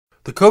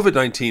The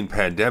COVID-19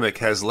 pandemic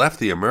has left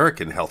the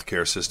American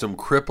healthcare system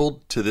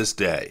crippled to this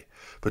day.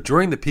 But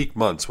during the peak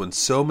months when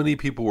so many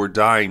people were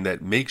dying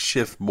that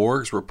makeshift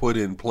morgues were put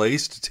in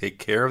place to take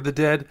care of the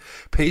dead,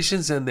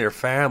 patients and their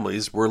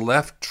families were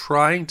left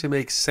trying to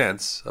make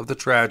sense of the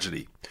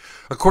tragedy.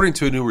 According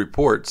to a new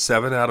report,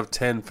 7 out of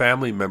 10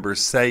 family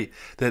members say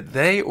that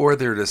they or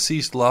their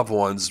deceased loved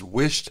ones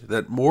wished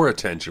that more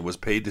attention was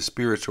paid to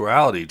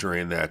spirituality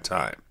during that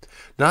time.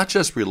 Not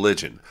just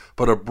religion,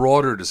 but a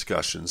broader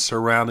discussion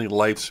surrounding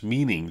life's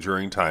meaning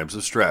during times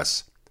of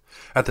stress.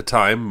 At the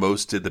time,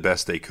 most did the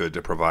best they could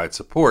to provide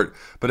support,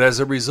 but as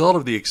a result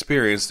of the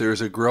experience, there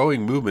is a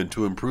growing movement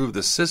to improve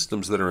the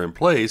systems that are in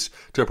place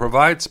to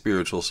provide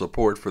spiritual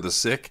support for the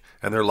sick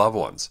and their loved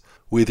ones.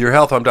 With your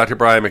health, I'm Dr.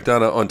 Brian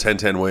McDonough on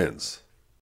 1010 Wins.